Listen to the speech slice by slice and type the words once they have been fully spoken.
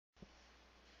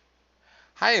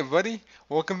Hi everybody,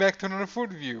 welcome back to another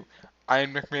food review. I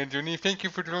am McMahon Journey. Thank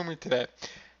you for joining me today.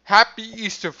 Happy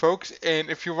Easter, folks! And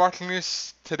if you're watching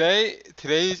this today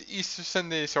is Easter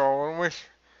Sunday, so I want to wish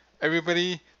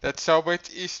everybody that celebrates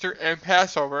Easter and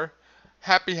Passover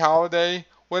happy holiday.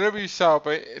 Whatever you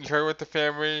celebrate, enjoy with the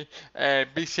family and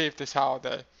be safe this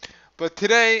holiday. But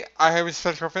today I have a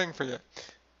special thing for you.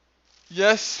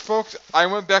 Yes, folks, I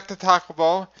went back to Taco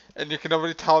Bell, and you can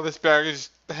already tell this bag is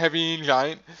heavy and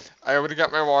giant. I already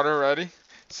got my water ready.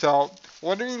 So,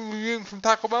 what are we reviewing from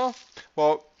Taco Bell?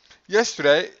 Well,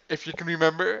 yesterday, if you can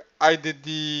remember, I did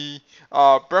the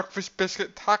breakfast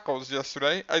biscuit tacos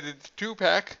yesterday. I did the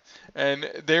 2-pack, and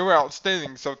they were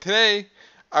outstanding. So today,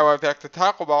 I went back to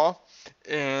Taco Bell,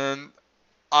 and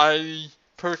I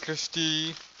purchased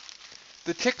the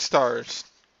Chickstars.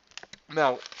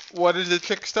 Now, what is a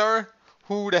Chickstar?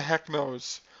 Who the heck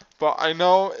knows? But I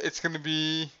know it's going to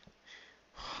be.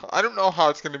 I don't know how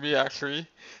it's going to be actually.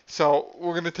 So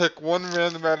we're going to take one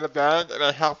random out of the bag, and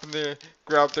I happen to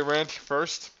grab the ranch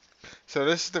first. So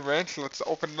this is the ranch. Let's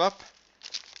open it up.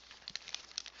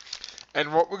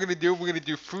 And what we're going to do, we're going to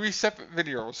do 3 separate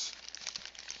videos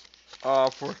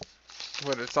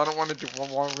for this. I don't want to do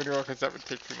one long video because that would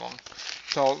take too long.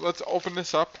 So let's open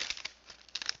this up.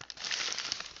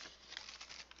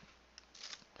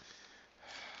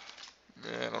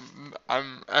 And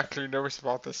I'm actually nervous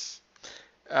about this.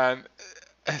 And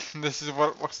and this is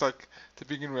what it looks like to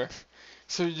begin with.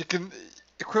 So you can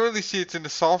clearly see it's in a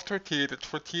soft tortilla. The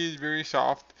tortilla is very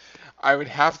soft. I would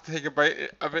have to take a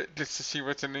bite of it just to see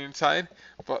what's in the inside.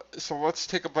 But so let's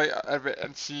take a bite of it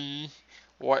and see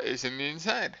what is in the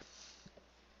inside.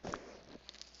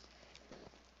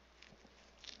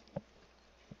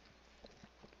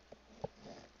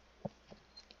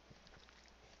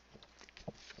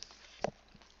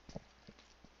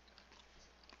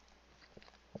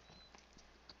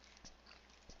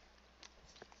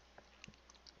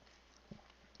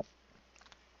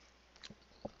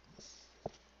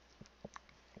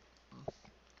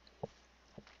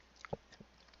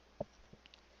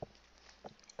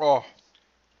 Oh,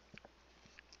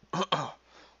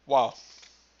 wow.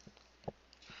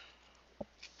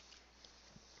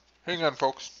 Hang on,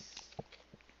 folks.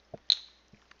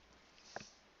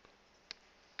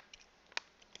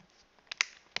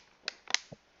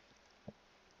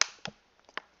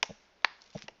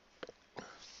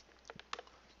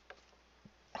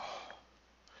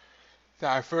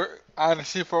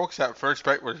 Honestly, folks, that first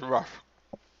bite was rough.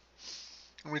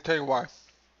 Let me tell you why.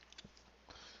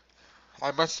 I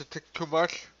must have took too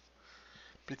much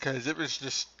because it was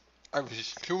just I was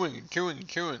just chewing and chewing and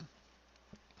chewing.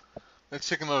 Let's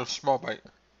take another small bite.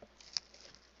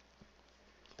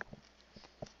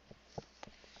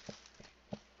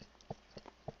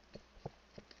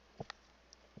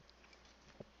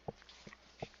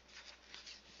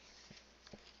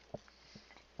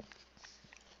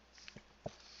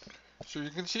 So you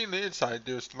can see on the inside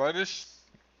there's lettuce,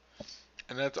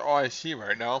 and that's all I see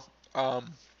right now. Um,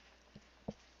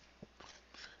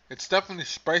 it's definitely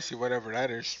spicy, whatever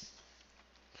that is.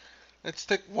 Let's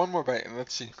take one more bite and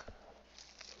let's see.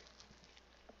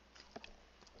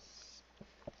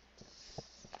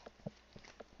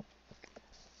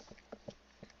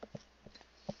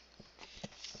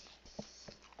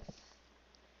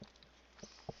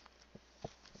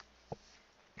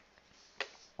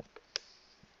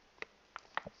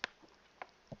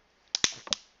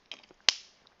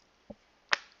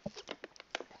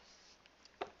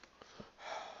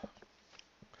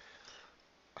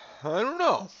 I don't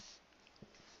know.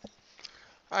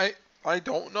 I I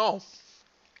don't know.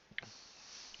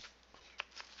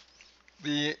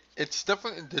 It's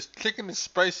definitely this chicken is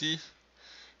spicy,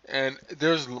 and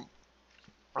there's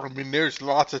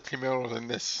lots of tomatoes in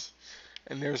this,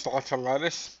 and there's lots of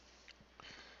lettuce.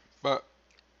 But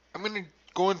I'm gonna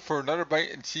go in for another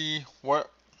bite and see what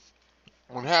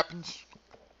happens.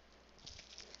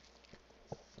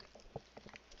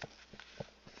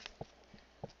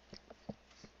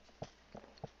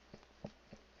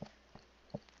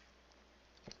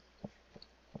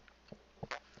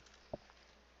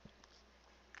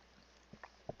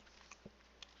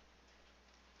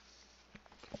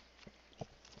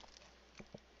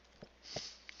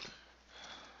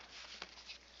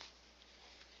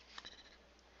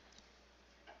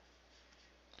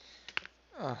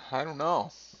 I don't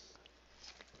know.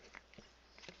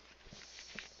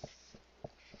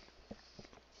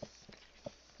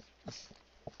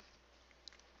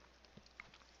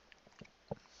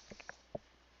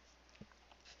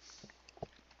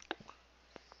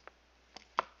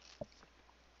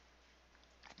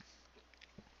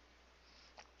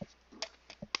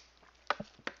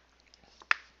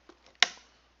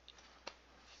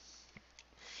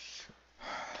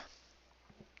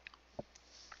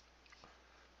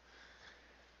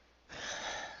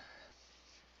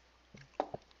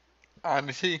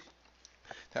 Honestly,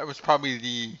 that was probably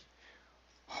the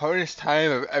hardest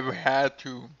time I've ever had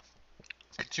to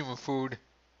consume food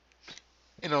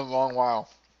in a long while.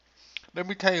 Let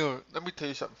me tell you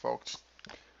something, folks.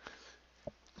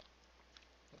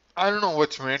 I don't know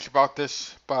what's ranch about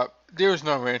this, but there's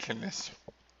no ranch in this.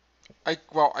 I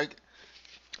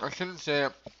shouldn't say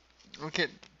it. I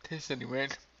can't taste any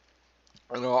ranch.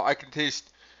 I know I can taste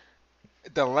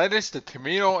the lettuce, the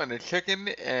tomato, and the chicken,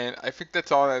 and I think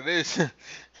that's all that is,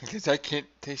 because I can't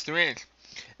taste the ranch.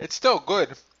 It's still good.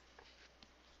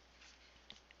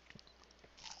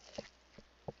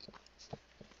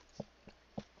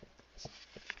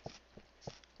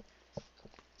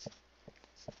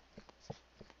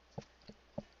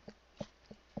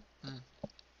 Mm,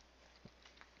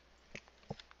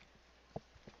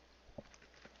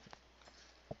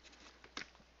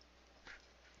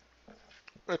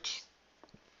 It's,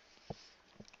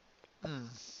 mm,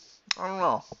 I don't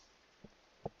know.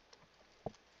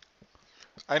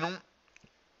 I don't,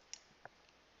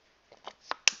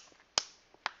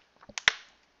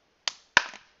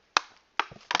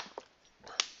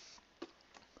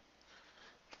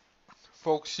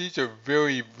 folks. These are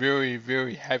very, very,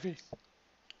 very heavy,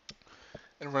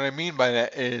 and what I mean by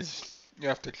that is you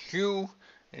have to chew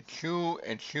and chew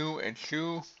and chew and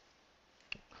chew.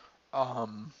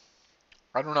 Um,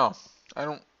 I don't know. I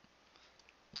don't,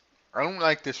 I don't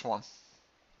like this one.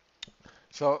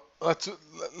 So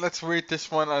let's rate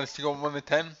this one on a scale of 1 to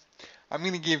 10. I'm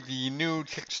gonna give the new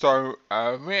Chickstar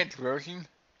ranch version.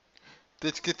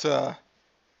 This gets a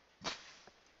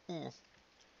ooh,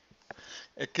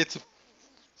 it gets a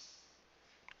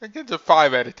it gets a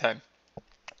 5 out of 10.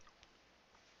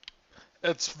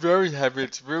 It's very heavy.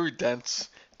 It's very dense.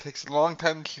 Takes a long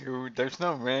time to chew. There's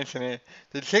no ranch in it.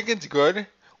 The chicken's good,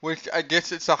 which I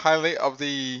guess it's a highlight of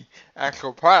the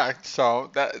actual product.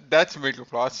 So that's a major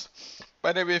plus.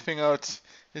 But everything else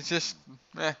is just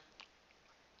eh.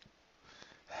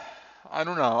 I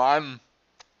don't know.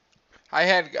 I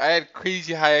had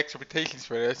crazy high expectations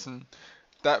for this, and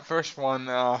that first one,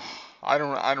 I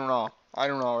don't know. I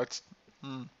don't know. It's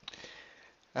mm.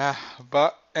 uh,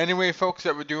 but anyway, folks,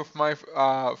 that would do it for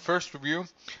my first review.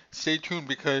 Stay tuned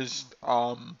because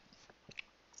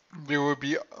there will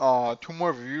be two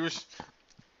more reviews.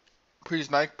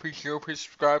 Please like, please share, please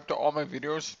subscribe to all my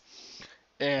videos,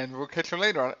 and we'll catch you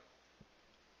later on it.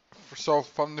 So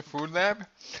from the food lab,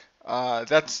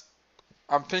 that's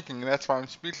I'm thinking that's why I'm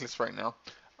speechless right now.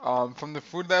 From the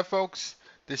food lab, folks,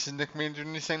 this is Nick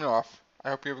Mangione signing off. I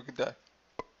hope you have a good day.